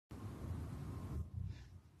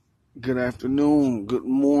Good afternoon, good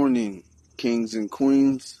morning, kings and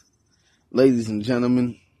queens, ladies and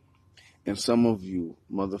gentlemen, and some of you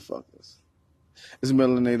motherfuckers. It's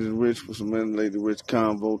Melanated Rich with some Melanated Rich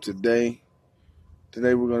convo today.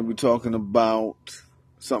 Today we're going to be talking about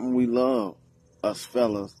something we love, us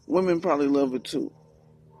fellas. Women probably love it too.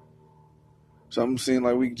 Something seems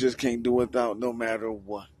like we just can't do without no matter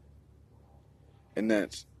what. And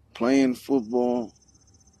that's playing football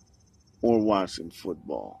or watching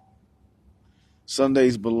football.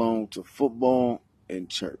 Sundays belong to football and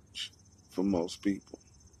church for most people,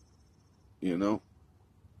 you know?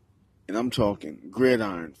 And I'm talking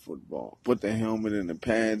gridiron football. Put the helmet and the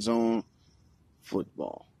pads on,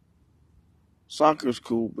 football. Soccer's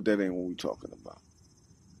cool, but that ain't what we're talking about.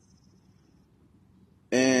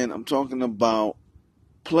 And I'm talking about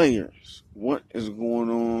players. What is going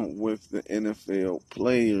on with the NFL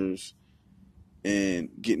players and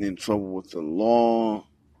getting in trouble with the law?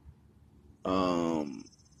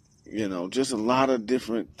 Just a lot of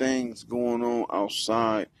different things going on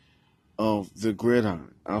outside of the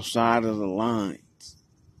gridiron, outside of the lines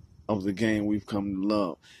of the game we've come to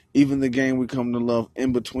love. Even the game we come to love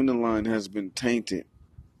in between the line has been tainted.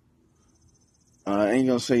 I ain't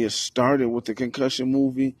gonna say it started with the concussion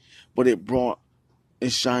movie, but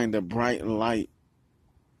it shined a bright light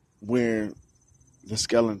where the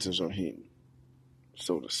skeletons are hidden,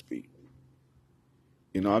 so to speak.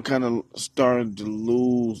 I kind of started to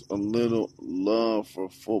lose a little love for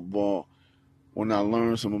football when I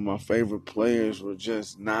learned some of my favorite players were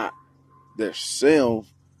just not their self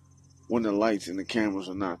when the lights and the cameras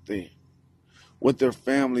are not there. What their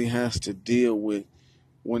family has to deal with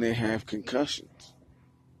when they have concussions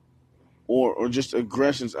or just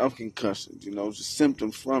aggressions of concussions, just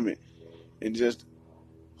symptoms from it and just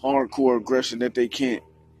hardcore aggression that they can't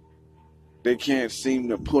seem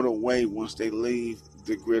to put away once they leave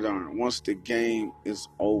the gridiron, once the game is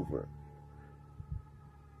over.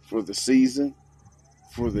 For the season,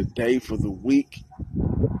 for the day, for the week,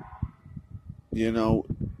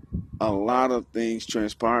 a lot of things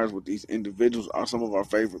transpires with these individuals are some of our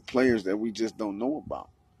favorite players that we just don't know about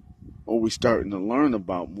or we starting to learn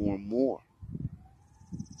about more and more.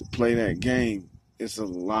 To play that game, it's a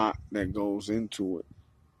lot that goes into it.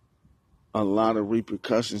 A lot of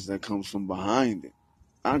repercussions that comes from behind it.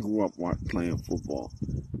 I grew up playing football.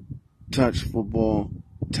 Touch football,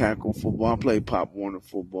 tackle football. I played Pop Warner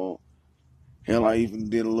football. Hell, I even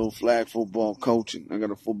did a little flag football coaching. I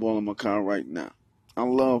got a football in my car right now. I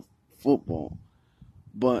love football.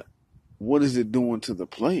 But what is it doing to the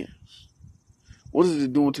players? What is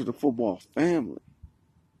it doing to the football family?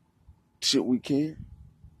 Should we care?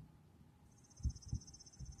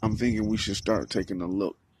 I'm thinking we should start taking a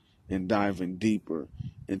look and diving deeper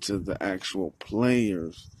into the actual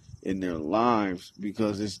players in their lives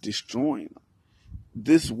because it's destroying them.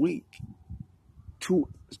 This week, two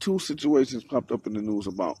situations popped up in the news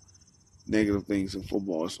about negative things in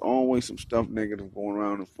football. It's always some stuff negative going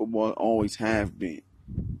around in football. It always have been.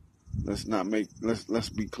 Let's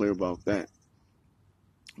be clear about that.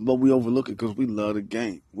 But we overlook it because we love the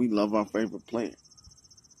game. We love our favorite player.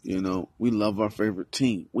 We love our favorite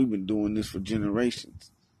team. We've been doing this for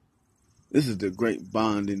generations. This is the great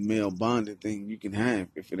male bonding thing you can have.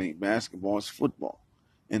 If it ain't basketball, it's football.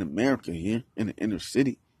 In America here, in the inner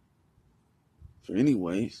city. So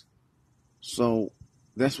anyways, so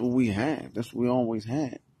that's what we have. That's what we always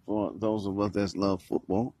had for those of us that love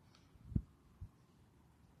football.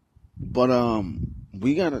 But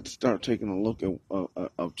we got to start taking a look at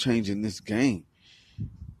of changing this game.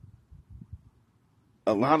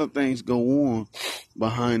 A lot of things go on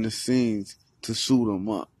behind the scenes to suit them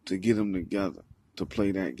up, to get them together, to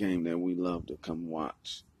play that game that we love to come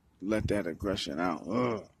watch. Let that aggression out.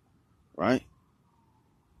 Right?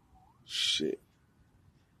 Shit.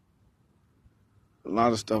 A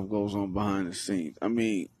lot of stuff goes on behind the scenes. I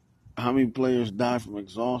mean, how many players die from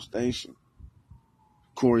exhaustion?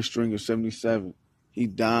 Corey Stringer, 77, he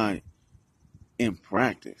died in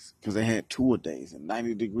practice because they had tour-days in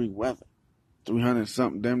 90-degree weather.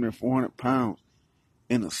 300-something, damn near 400 pounds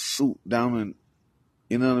in a suit down in,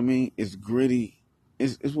 you know what I mean? It's gritty.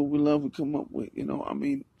 It's what we love to come up with,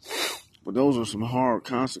 But those are some hard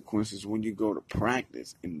consequences when you go to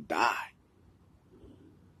practice and die.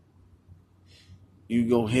 You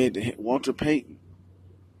go head to head. Walter Payton,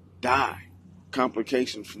 die.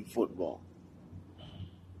 Complications from football.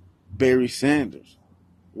 Barry Sanders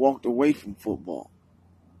walked away from football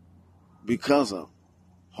because of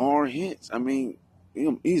hard hits. I mean,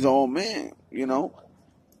 he's all man,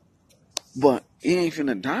 But he ain't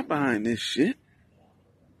finna die behind this shit.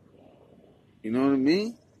 You know what I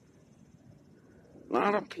mean? A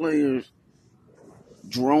lot of players,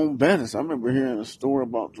 Jerome Bettis. I remember hearing a story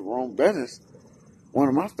about Jerome Bettis, one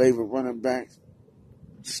of my favorite running backs,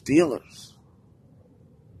 Steelers.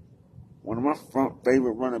 One of my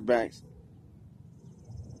favorite running backs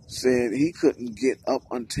said he couldn't get up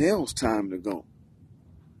until it's time to go.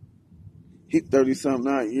 He's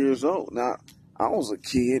 30-something years old. Now, I was a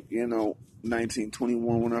kid,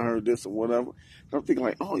 1921 when I heard this or whatever. And I'm thinking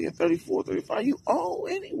like, oh, you're 34, 35. You old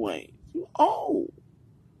anyway. You old.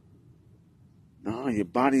 No, your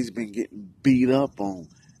body's been getting beat up on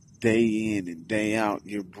day in and day out.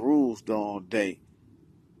 You're bruised all day.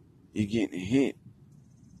 You're getting hit.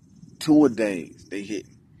 2-a-days they hit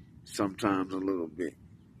sometimes a little bit.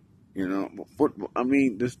 But football,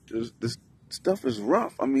 this stuff is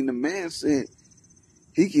rough. The man said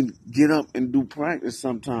he can get up and do practice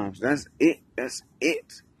sometimes. That's it.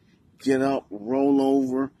 Get up, roll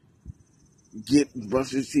over,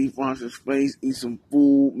 brush his teeth, wash his face, eat some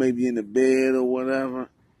food, maybe in the bed or whatever.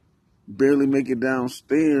 Barely make it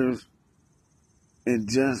downstairs, and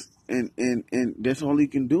that's all he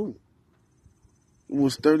can do. He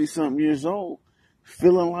was 30-something years old,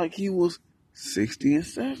 feeling like he was 60 and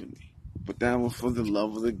 70. But that was for the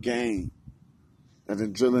love of the game. That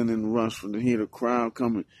adrenaline rush when you hear the crowd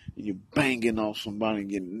coming and you're banging off somebody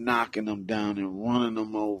and you're knocking them down and running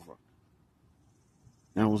them over.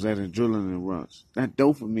 That was that adrenaline rush. That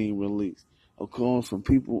dopamine release. A cause for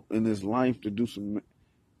people in his life to do some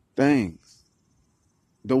things.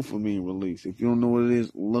 Dopamine release. If you don't know what it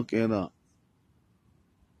is, look it up.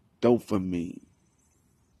 Dopamine.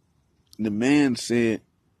 The man said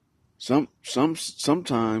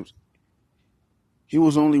sometimes he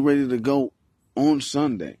was only ready to go on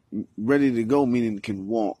Sunday. Ready to go meaning can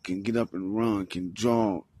walk, can get up and run, can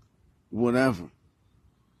jog, whatever.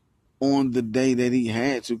 On the day that he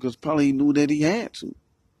had to, because probably he knew that he had to.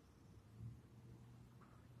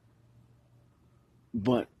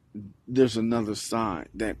 But there's another side,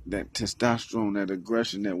 that testosterone, that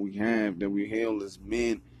aggression that we have, that we hail as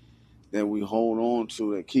men, that we hold on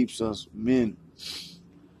to, that keeps us men.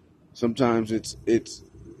 Sometimes it's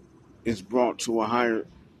brought to a higher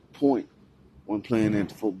point when playing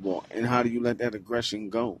at football. And how do you let that aggression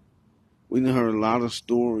go? We heard a lot of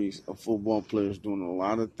stories of football players doing a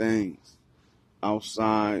lot of things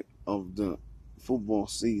outside of the football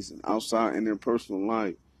season, outside in their personal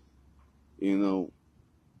life,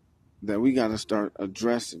 that we got to start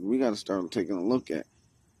addressing. We got to start taking a look at,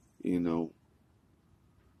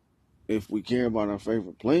 if we care about our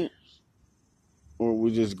favorite players, or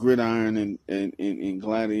we just gridiron and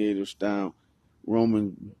gladiator style,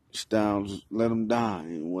 Roman styles, let them die,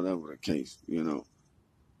 and whatever the case,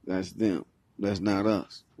 that's them. That's not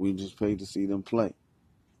us. We just paid to see them play.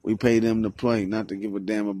 We pay them to play, not to give a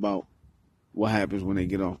damn about what happens when they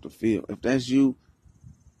get off the field. If that's you,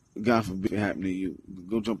 God forbid it happen to you,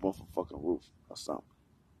 go jump off a fucking roof or something.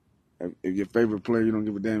 If your favorite player, you don't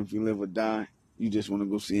give a damn if you live or die, you just want to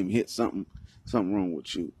go see him hit something wrong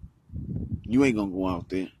with you. You ain't gonna go out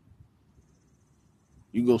there.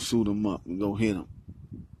 You go suit him up and go hit him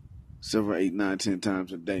 7, 8, 9, 10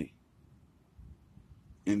 times a day.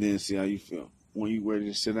 And then see how you feel. When you ready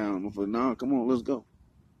to sit down, I'm like, nah, come on, let's go.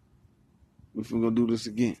 We're gonna do this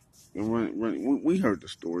again. And run. We heard the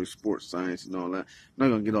story, sports science and all that. I'm not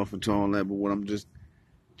gonna get off into all that, but what I'm just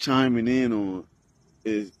chiming in on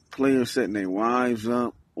is players setting their wives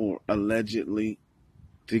up or allegedly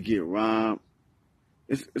to get robbed.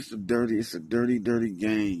 It's a dirty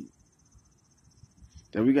game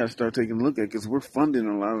that we got to start taking a look at, because we're funding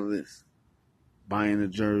a lot of this, buying the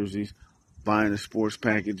jerseys, buying the sports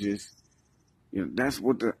packages. That's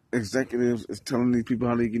what the executives is telling these people,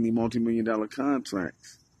 how they get these multi-million-dollar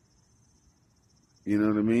contracts. You know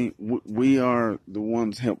what I mean? We are the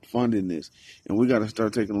ones help funding this, and we got to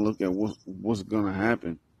start taking a look at what's going to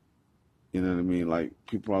happen. You know what I mean? Like,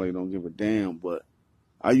 people probably don't give a damn, but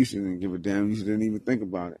I used to didn't give a damn. You didn't even think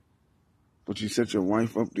about it. But you set your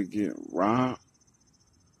wife up to get robbed?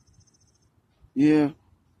 Yeah,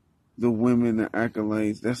 the women, the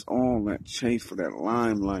accolades, that's all that chase for that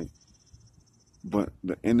limelight. But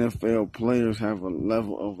the NFL players have a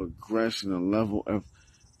level of aggression, a level of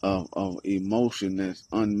emotion that's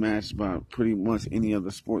unmatched by pretty much any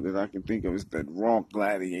other sport that I can think of. It's the raw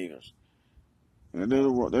gladiators. And they're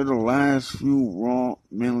the last few raw,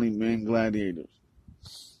 manly men gladiators.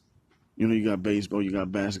 You got baseball, you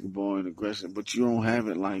got basketball and aggression, but you don't have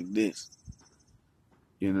it like this.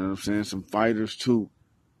 You know what I'm saying? Some fighters too.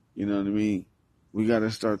 You know what I mean? We got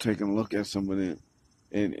to start taking a look at some of them,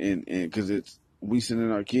 and because we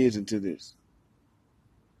sending our kids into this.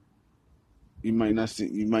 You might not see,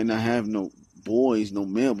 you might not have no boys, no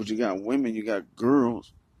male, but you got women, you got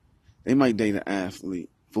girls. They might date an athlete,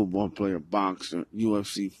 football player, boxer,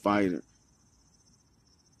 UFC fighter.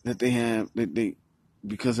 That they have, that they,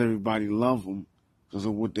 because everybody love them because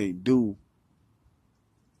of what they do.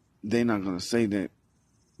 They're not gonna say that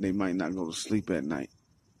they might not go to sleep at night.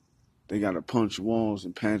 They gotta punch walls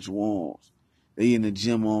and patch walls. They in the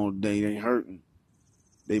gym all day. They hurting.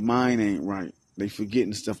 They mind ain't right. They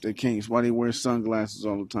forgetting stuff they can't. It's why they wear sunglasses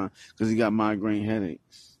all the time, because he got migraine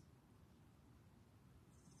headaches.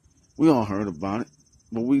 We all heard about it,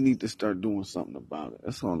 but we need to start doing something about it.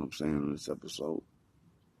 That's all I'm saying on this episode.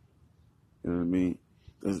 You know what I mean?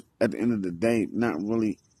 Because at the end of the day,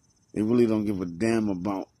 they really don't give a damn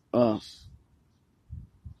about us.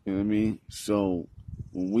 You know what I mean? So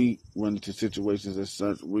when we run into situations as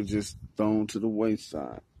such, we're just thrown to the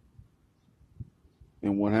wayside.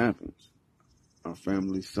 And what happens? Our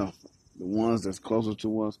families suffer. The ones that's closer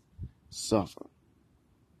to us suffer.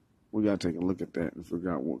 We got to take a look at that and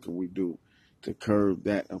figure out what can we do to curb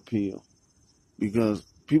that appeal. Because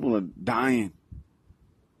people are dying.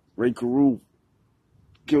 Ray Carew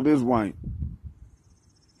killed his wife.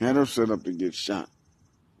 Had her set up to get shot.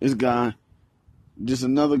 This guy, just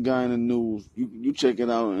another guy in the news. You check it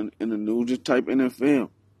out in the news. Just type NFL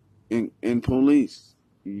in police.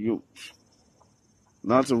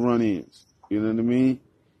 Lots of run-ins. You know what I mean?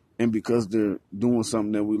 And because they're doing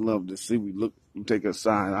something that we love to see, we take a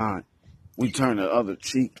side eye. We turn the other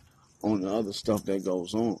cheek on the other stuff that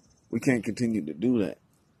goes on. We can't continue to do that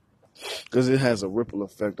because it has a ripple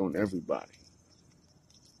effect on everybody.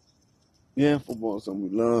 Yeah, football is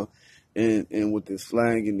something we love. And with this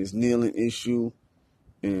flag and this kneeling issue,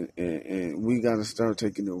 and we got to start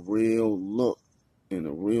taking a real look and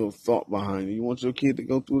a real thought behind it. You want your kid to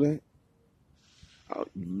go through that?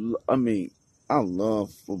 I mean, I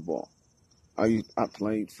love football. I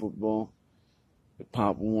played football at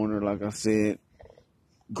Pop Warner, like I said,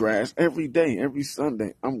 grass every day, every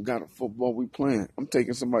Sunday. I'm got a football we playing. I'm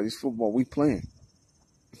taking somebody's football we playing.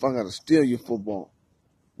 If I got to steal your football,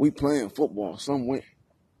 we playing football somewhere.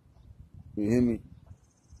 You hear me?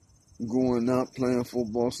 Growing up, playing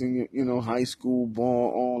football, seeing, high school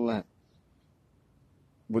ball, all that.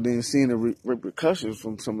 But then seeing the repercussions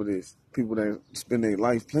from some of these people that spend their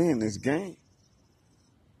life playing this game.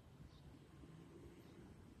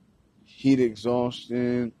 Heat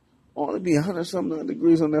exhaustion. Oh, it'd be 100-something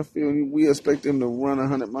degrees on that field. We expect them to run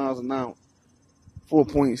 100 miles an hour,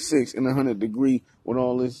 4.6 in 100 degree with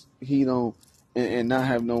all this heat on and not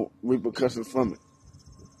have no repercussions from it.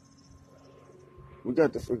 We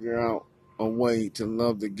got to figure out a way to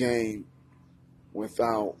love the game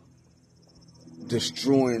without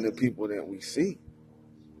destroying the people that we see.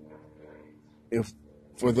 If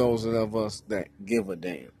for those of us that give a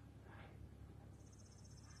damn.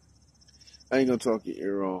 I ain't gonna talk your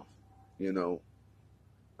ear off,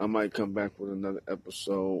 I might come back with another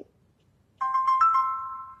episode.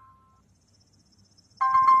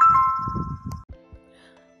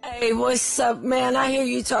 Hey, what's up, man? I hear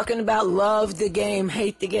you talking about love the game,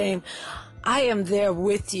 hate the game. I am there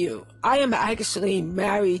with you. I am actually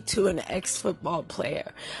married to an ex-football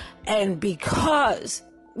player. And because,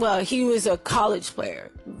 he was a college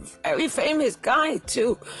player. Very famous guy,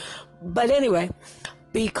 too. But anyway,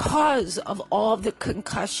 because of all the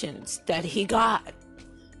concussions that he got,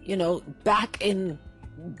 back in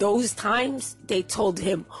those times, they told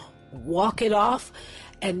him, walk it off.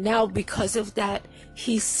 And now because of that,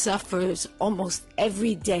 he suffers almost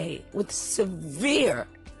every day with severe,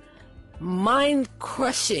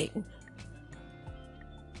 mind-crushing,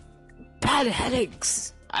 bad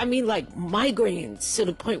headaches. I mean, like migraines, to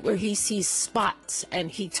the point where he sees spots and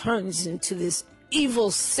he turns into this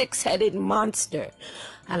evil six-headed monster.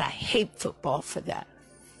 And I hate football for that.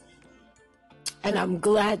 And I'm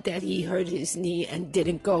glad that he hurt his knee and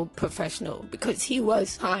didn't go professional, because he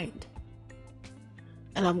was signed.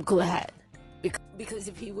 And I'm glad. Because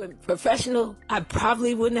if he went professional, I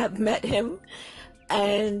probably wouldn't have met him.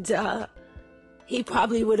 And he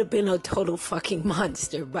probably would have been a total fucking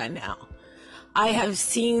monster by now. I have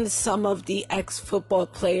seen some of the ex-football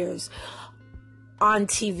players on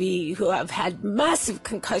TV who have had massive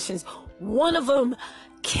concussions. One of them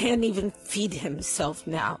can't even feed himself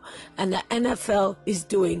now. And the NFL is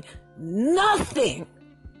doing nothing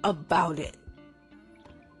about it.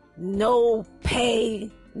 No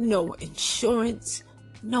pay, no insurance,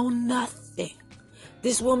 no nothing.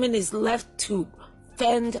 This woman is left to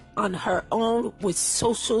fend on her own with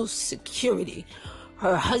Social Security.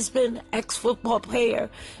 Her husband, ex-football player,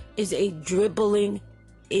 is a dribbling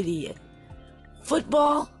idiot.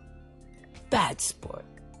 Football, bad sport.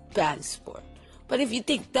 Bad sport. But if you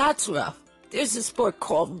think that's rough, there's a sport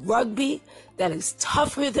called rugby that is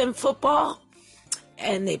tougher than football.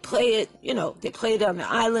 And they play it, they play it on the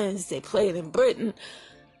islands, they play it in Britain.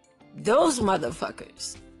 Those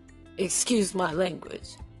motherfuckers, excuse my language,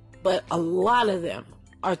 but a lot of them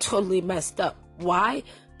are totally messed up. Why?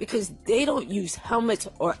 Because they don't use helmets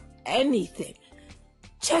or anything.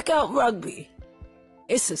 Check out rugby.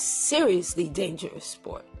 It's a seriously dangerous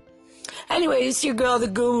sport. Anyway, it's your girl, the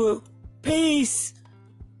Guru. Peace.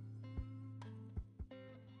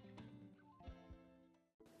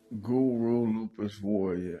 Guru Lupus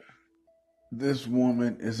Warrior. This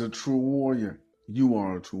woman is a true warrior. You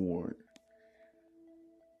are a true warrior.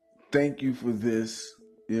 Thank you for this.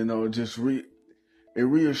 It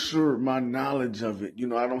reassured my knowledge of it.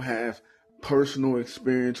 I don't have personal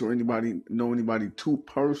experience or know anybody too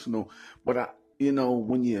personal, but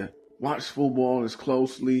when you watch football as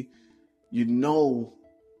closely, you know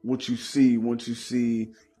what you see once you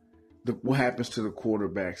see what happens to the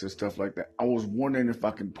quarterbacks and stuff like that. I was wondering if I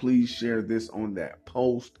can please share this on that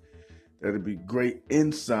post. That'd be great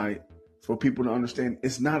insight for people to understand.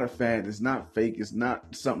 It's not a fad. It's not fake. It's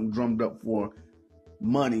not something drummed up for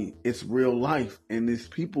money. It's real life. And these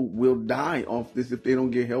people will die off this if they don't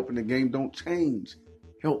get help and the game don't change.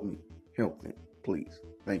 Help me. Help them, please.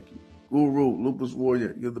 Thank you. Guru, Lupus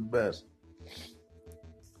Warrior, you're the best.